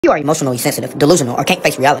You are emotionally sensitive, delusional, or can't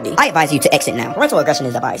face reality. I advise you to exit now. Parental aggression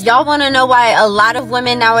is advised. Y'all want to know why a lot of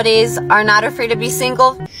women nowadays are not afraid to be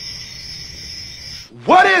single?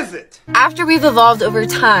 What is it? After we've evolved over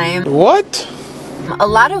time, What? a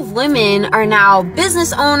lot of women are now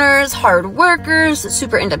business owners, hard workers,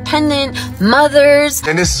 super independent, mothers.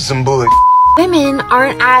 And this is some bullet. Women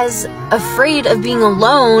aren't as afraid of being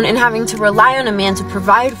alone and having to rely on a man to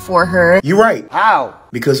provide for her. You're right. How?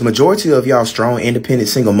 Because majority of y'all strong, independent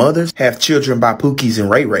single mothers have children by Pookies and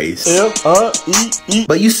Ray Rays.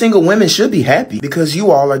 But you single women should be happy because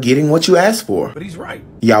you all are getting what you asked for. But he's right.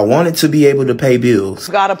 Y'all wanted to be able to pay bills.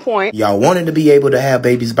 Got a point. Y'all wanted to be able to have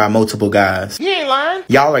babies by multiple guys. You ain't lying.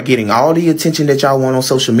 Y'all are getting all the attention that y'all want on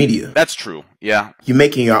social media. That's true, yeah. You're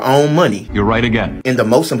making your own money. You're right again. And the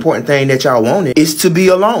most important thing that y'all wanted is to be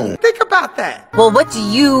alone. Think about that. Well, what do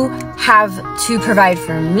you have to provide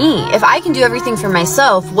for me? If I can do everything for myself,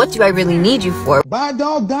 what do I really need you for? Buy a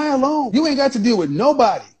dog, die alone. You ain't got to deal with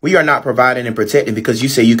nobody. We are not providing and protecting because you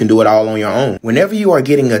say you can do it all on your own. Whenever you are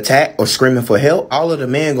getting attacked or screaming for help, all of the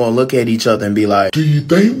men gonna look at each other and be like, Do you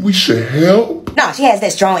think we should help? Nah, she has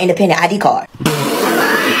that strong, independent ID card.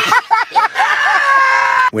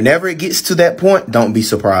 whenever it gets to that point, don't be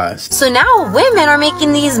surprised. So now women are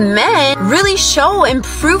making these men really show and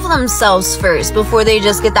prove themselves first before they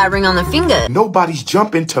just get that ring on the finger. Nobody's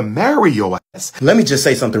jumping to marry your ass. Let me just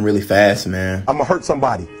say something really fast, man. I'm gonna hurt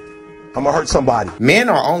somebody. I'm gonna hurt somebody. Men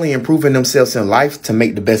are only improving themselves in life to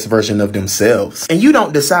make the best version of themselves. And you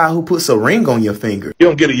don't decide who puts a ring on your finger. You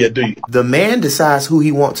don't get it yet, do you? The man decides who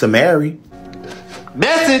he wants to marry.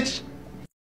 Message.